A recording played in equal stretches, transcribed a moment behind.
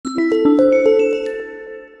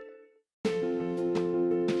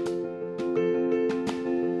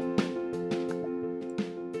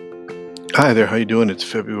Hi there, how you doing? It's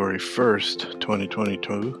February 1st,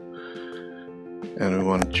 2022, and we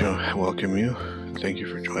want to welcome you. Thank you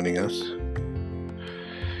for joining us.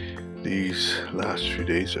 These last few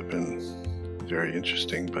days have been very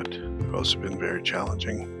interesting, but have also been very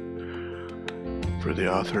challenging for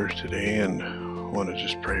the author today, and I want to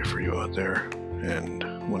just pray for you out there, and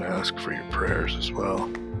want to ask for your prayers as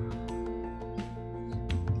well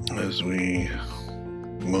as we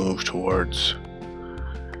move towards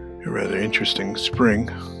a rather interesting spring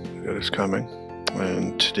that is coming.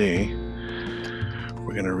 And today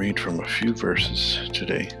we're going to read from a few verses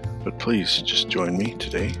today, but please just join me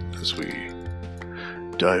today as we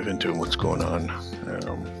dive into what's going on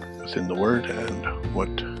within the Word and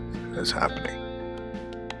what is happening.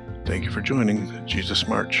 Thank you for joining the Jesus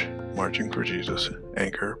March, Marching for Jesus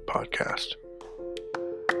Anchor podcast.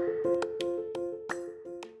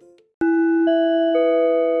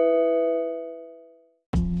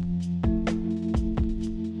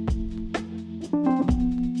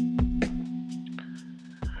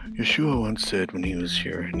 Yeshua once said when he was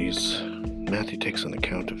here, and Matthew takes an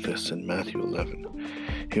account of this in Matthew 11,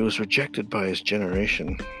 he was rejected by his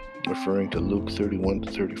generation, referring to Luke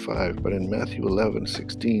 31-35, but in Matthew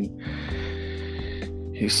 11:16,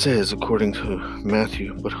 he says, according to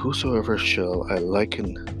Matthew, but whosoever shall I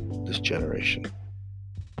liken this generation?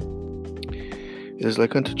 It is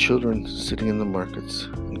like unto children sitting in the markets,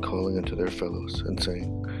 and calling unto their fellows, and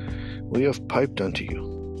saying, We have piped unto you,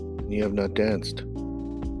 and ye have not danced.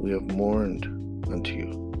 We have mourned unto you,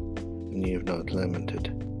 and ye have not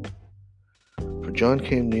lamented. For John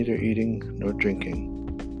came neither eating nor drinking,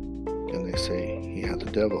 and they say, He hath the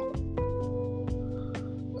devil.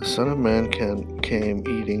 The Son of Man came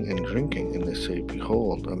eating and drinking, and they say,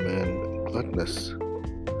 Behold, a man gluttonous,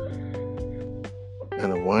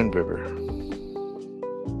 and a winebibber,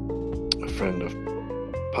 a friend of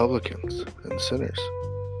publicans and sinners.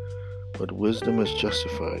 But wisdom is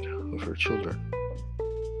justified of her children.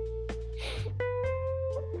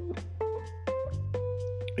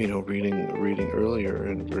 Reading earlier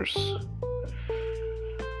in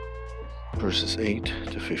verses 8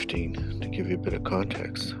 to 15, to give you a bit of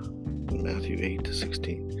context, in Matthew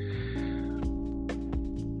 8-16.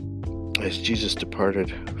 As Jesus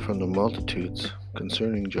departed from the multitudes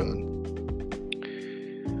concerning John,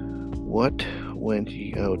 what went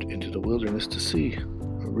ye out into the wilderness to see?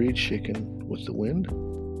 A reed shaken with the wind?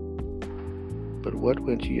 But what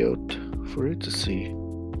went ye out for it to see?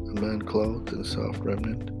 A man clothed in soft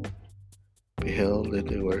raiment? Beheld that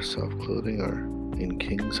they wear soft clothing are in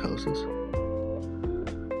kings' houses?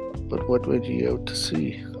 But what went ye out to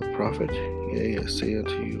see? A prophet? Yea, I say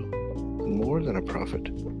unto you, and more than a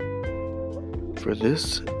prophet. For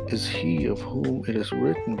this is he of whom it is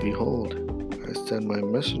written, Behold, I send my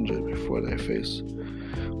messenger before thy face,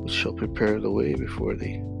 which shall prepare the way before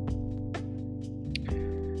thee.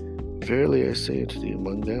 Verily I say unto thee,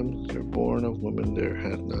 among them that are born of women there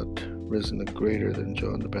hath not risen a greater than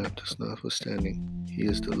John the Baptist, notwithstanding he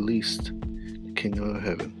is the least in the kingdom of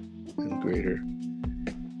heaven, and greater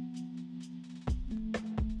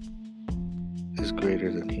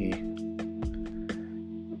than he.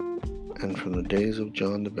 And from the days of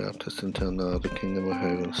John the Baptist until now the kingdom of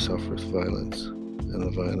heaven suffereth violence, and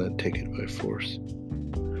the violent take it by force.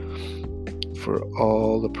 For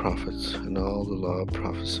all the prophets and all the law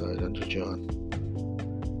prophesied unto John.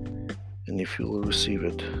 And if you will receive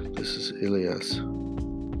it, this is Elias,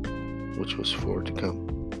 which was for to come,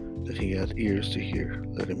 that he hath ears to hear,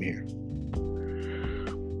 let him hear.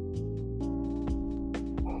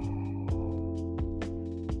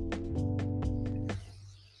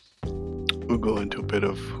 We'll go into a bit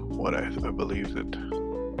of what I believe that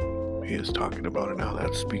he is talking about and how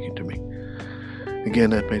that's speaking to me.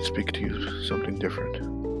 Again, that may speak to you something different.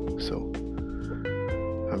 So,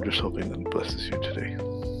 I'm just hoping that it blesses you today.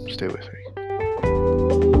 Stay with me.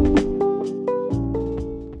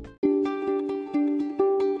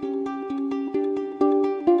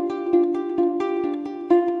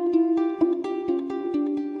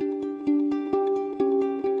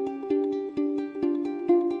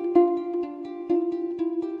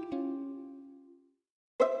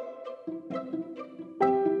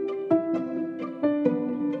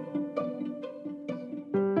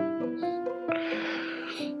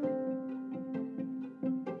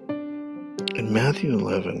 In Matthew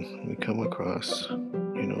 11, we come across,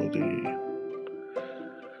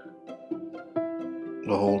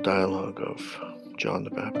 the whole dialogue of John the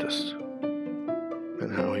Baptist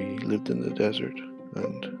and how he lived in the desert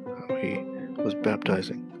and how he was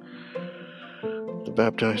baptizing. The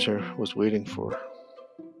baptizer was waiting for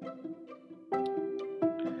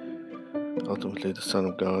ultimately the Son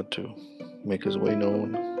of God to make his way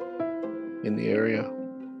known in the area,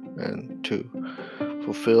 and to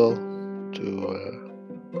fulfill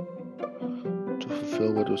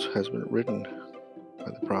what has been written by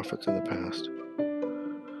the prophets in the past,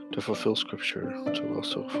 to fulfill Scripture, to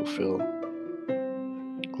also fulfill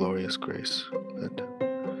glorious grace that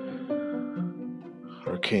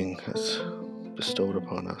our King has bestowed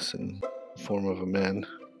upon us in the form of a man,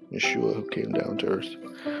 Yeshua, who came down to earth.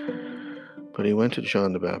 But he went to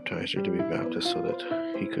John the Baptizer to be baptized so that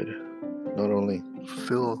he could not only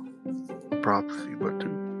fulfill prophecy, but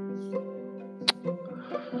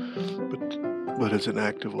as an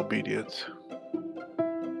act of obedience.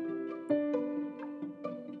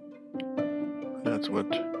 That's what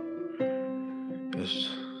is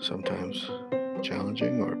sometimes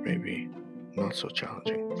challenging, or maybe not so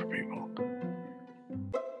challenging for people.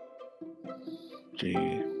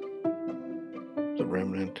 The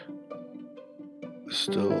remnant is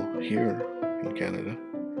still here in Canada.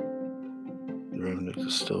 The remnant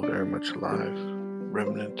is still very much alive.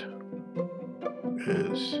 Remnant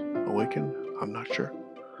is awakened. I'm not sure.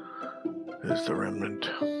 Is the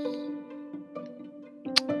remnant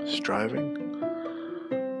striving?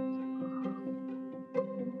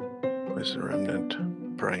 Is the remnant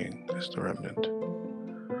praying? Is the remnant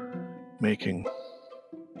making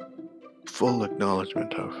full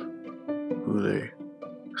acknowledgement of who they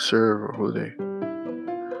serve, or who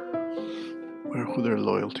their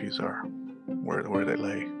loyalties are, where they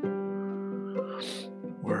lay?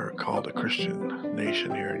 We're called a Christian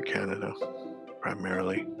nation here in Canada.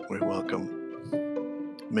 Primarily, we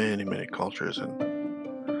welcome many, many cultures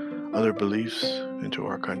and other beliefs into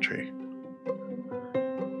our country.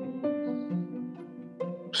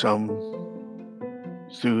 Some,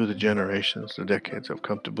 through the generations, the decades, have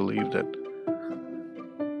come to believe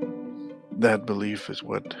that belief is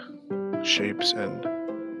what shapes and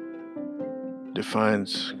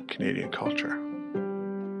defines Canadian culture.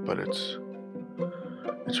 But it's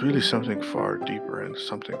really something far deeper and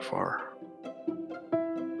something far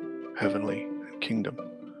heavenly and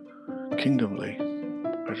kingdomly.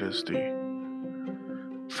 It is the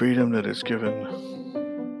freedom that is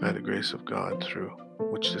given by the grace of God, through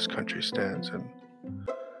which this country stands, and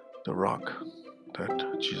the rock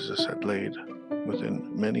that Jesus had laid within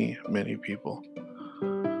many, many people,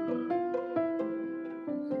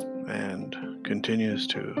 and continues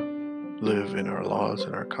to live in our laws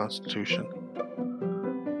and our Constitution.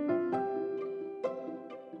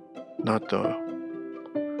 Not the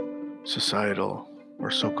societal or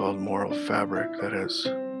so-called moral fabric that has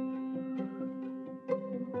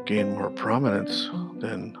gained more prominence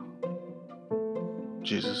than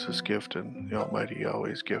Jesus' gift and the Almighty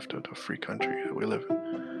Yahweh's gift of the free country that we live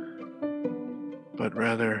in, but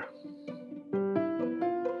rather,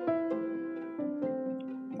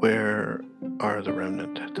 where are the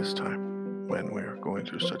remnant at this time, when we are going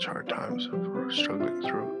through such hard times, and we're struggling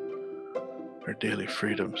through our daily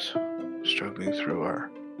freedoms, struggling through our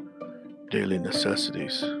daily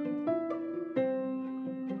necessities?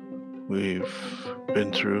 We've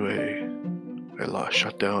been through a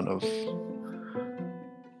shutdown of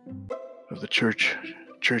the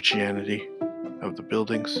churchianity of the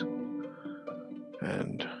buildings,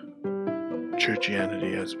 and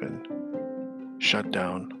churchianity has been shut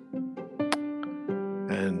down,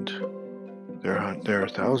 and there are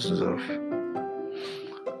thousands of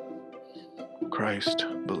Christ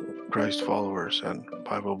followers and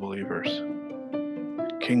Bible believers,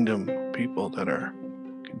 kingdom people that are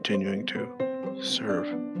continuing to serve,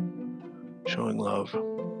 showing love,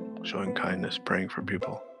 showing kindness, praying for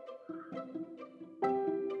people.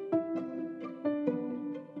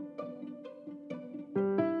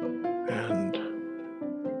 And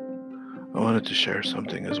I wanted to share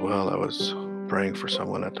something as well. I was praying for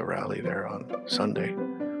someone at the rally there on Sunday,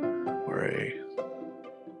 where a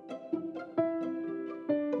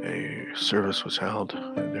service was held,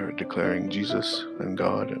 and they were declaring Jesus and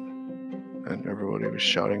God, and everybody was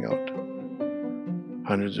shouting out.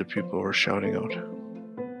 Hundreds of people were shouting out.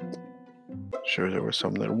 Sure, there were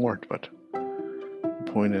some that weren't, but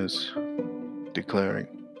the point is declaring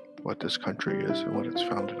what this country is and what it's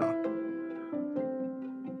founded on.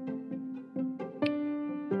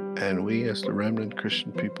 And we, as the remnant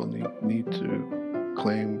Christian people, need to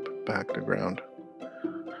claim back the ground.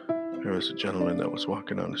 There was a gentleman that was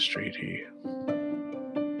walking on the street. He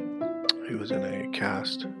was in a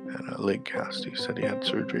cast, and a leg cast. He said he had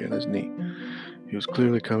surgery in his knee. He was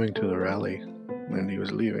clearly coming to the rally, and he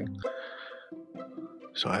was leaving.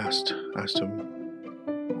 So I asked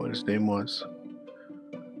him what his name was.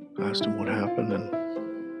 I asked him what happened, and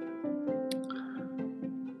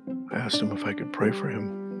I asked him if I could pray for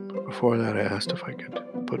him Before that, I asked if I could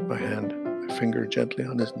put my finger gently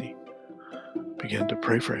on his knee, began to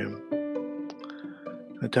pray for him.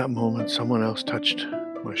 At that moment, someone else touched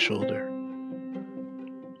my shoulder.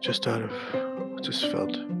 Just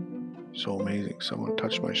felt so amazing. Someone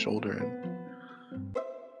touched my shoulder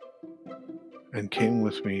and came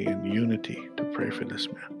with me in unity to pray for this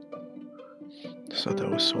man. So that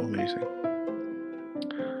was so amazing.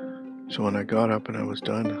 So when I got up and I was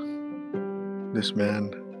done, this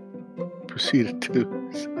man proceeded to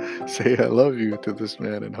say I love you to this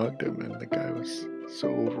man and hugged him, and the guy was so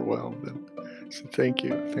overwhelmed and said thank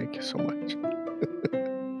you so much.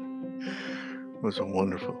 It was a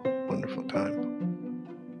wonderful, wonderful time.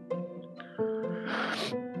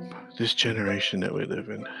 This generation that we live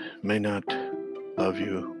in may not love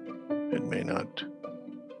you, it may not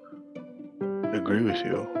agree with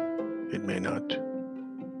you, it may not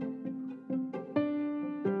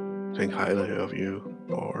think highly of you,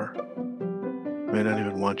 or may not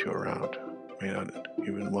even want you around, may not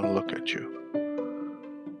even want to look at you.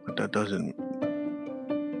 But that doesn't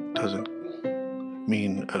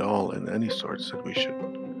mean at all in any sorts that we should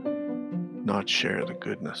not share the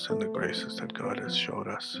goodness and the graces that God has showed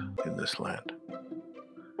us in this land.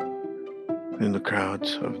 In the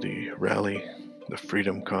crowds of the rally, the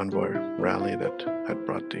Freedom Convoy rally that had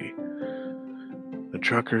brought the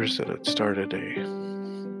truckers, that had started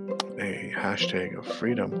a hashtag of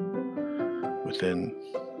freedom within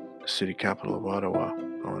the city capital of Ottawa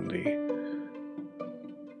on the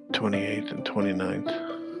 28th and 29th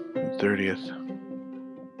and 30th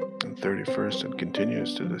and 31st, and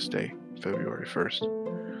continues to this day, February 1st.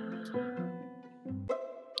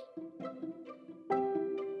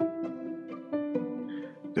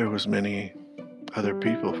 There was many other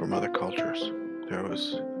people from other cultures. There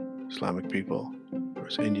was Islamic people, there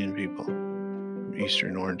was Indian people from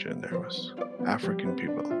Eastern origin, there was African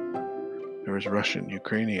people, there was Russian,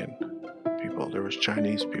 Ukrainian people, there was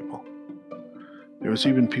Chinese people. There was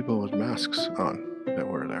even people with masks on that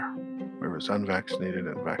were there. There was unvaccinated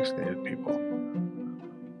and vaccinated people.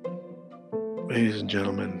 Ladies and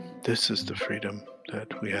gentlemen, this is the freedom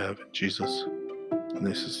that we have in Jesus, and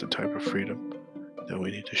this is the type of freedom that we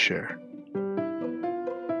need to share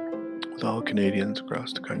with all Canadians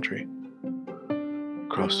across the country,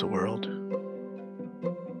 across the world.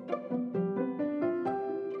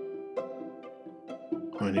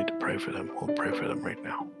 We need to pray for them. We'll pray for them right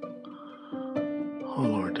now. Oh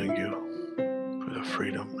Lord, thank you for the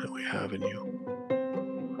freedom that we have in you.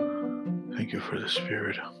 Thank you for the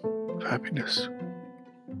spirit of happiness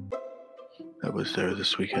that was there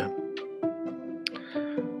this weekend.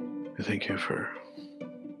 I thank you for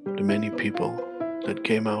the many people that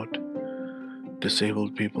came out,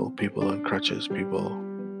 disabled people, people on crutches, people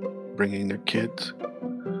bringing their kids,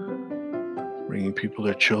 bringing people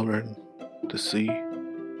their children to see.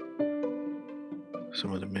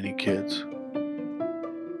 Some of the many kids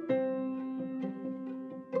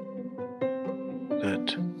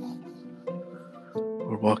that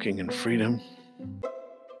were walking in freedom,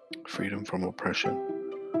 freedom from oppression.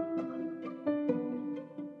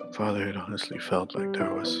 Father, it honestly felt like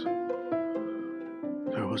there was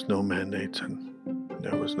no mandates and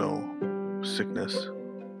there was no sickness.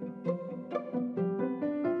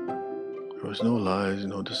 There was no lies,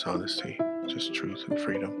 no dishonesty, just truth and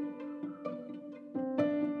freedom.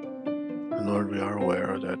 And Lord, we are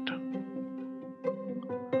aware that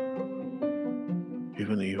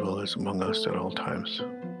even evil is among us at all times,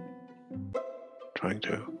 trying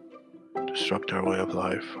to disrupt our way of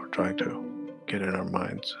life or trying to get in our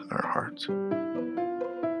minds and our hearts.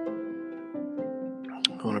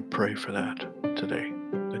 I want to pray for that today,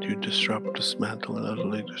 that you disrupt, dismantle, and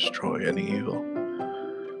utterly destroy any evil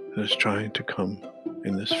that is trying to come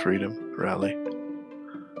in this freedom rally.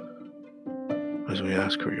 As we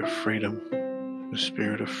ask for your freedom, the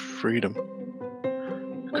spirit of freedom,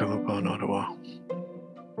 to come upon Ottawa,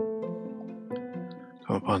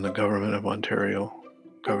 come upon the government of Ontario,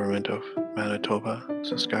 government of Manitoba,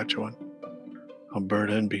 Saskatchewan,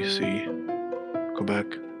 Alberta and BC, Quebec,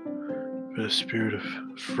 for the spirit of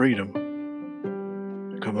freedom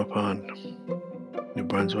to come upon New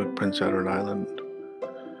Brunswick, Prince Edward Island,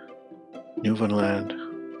 Newfoundland,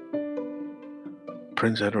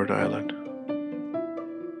 Prince Edward Island.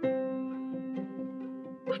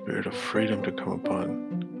 Spirit of freedom to come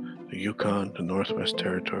upon the Yukon, the Northwest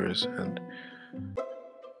Territories, and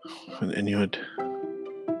Inuit,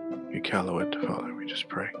 Iqaluit. Father, we just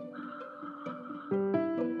pray.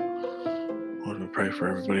 Lord, we pray for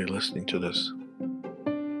everybody listening to this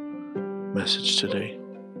message today.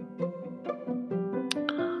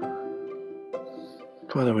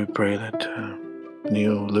 Father, we pray that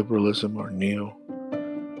neoliberalism or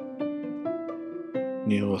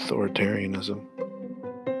neo-authoritarianism.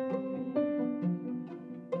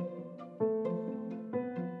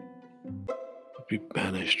 Be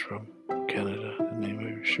banished from Canada in the name of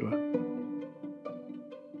Yeshua.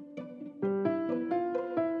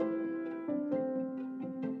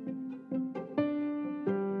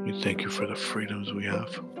 We thank you for the freedoms we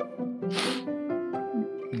have.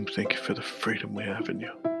 And thank you for the freedom we have in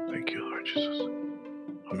you. Thank you, Lord Jesus.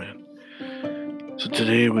 Amen. So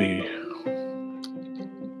today we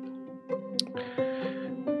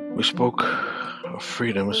spoke of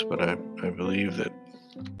freedoms, but I believe that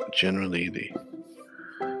generally the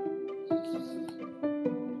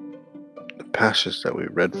passage that we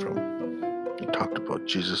read from, it talked about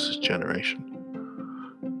Jesus' generation.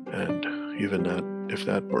 And even that, if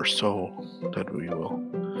that were so, that we will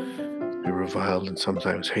be reviled and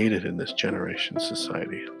sometimes hated in this generation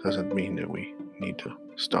society, doesn't mean that we need to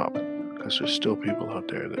stop, because there's still people out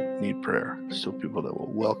there that need prayer. There's still people that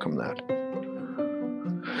will welcome that.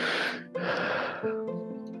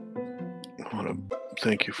 I want to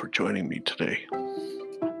thank you for joining me today.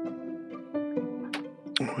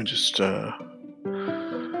 I just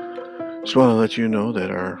want to let you know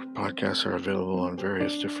that our podcasts are available on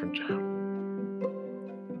various different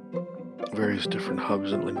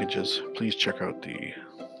hubs and linkages. Please check out the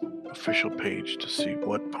official page to see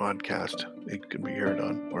what podcast it can be heard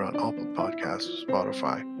on. We're on Apple Podcasts,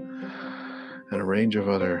 Spotify, and a range of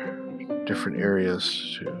other different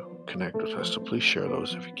areas to connect with us. So please share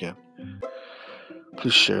those if you can.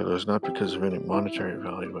 Please share those, not because of any monetary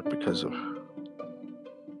value, but because of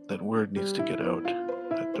that word needs to get out,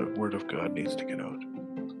 that the word of God needs to get out.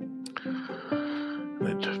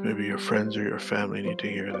 That maybe your friends or your family need to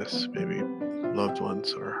hear this, maybe loved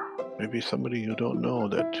ones, or maybe somebody you don't know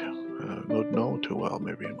that don't know too well.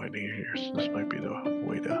 Maybe you might hear this might be the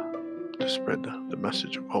way to spread the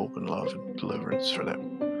message of hope and love and deliverance for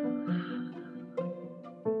them.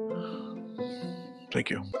 Thank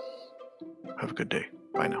you. Have a good day.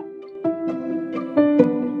 Bye now.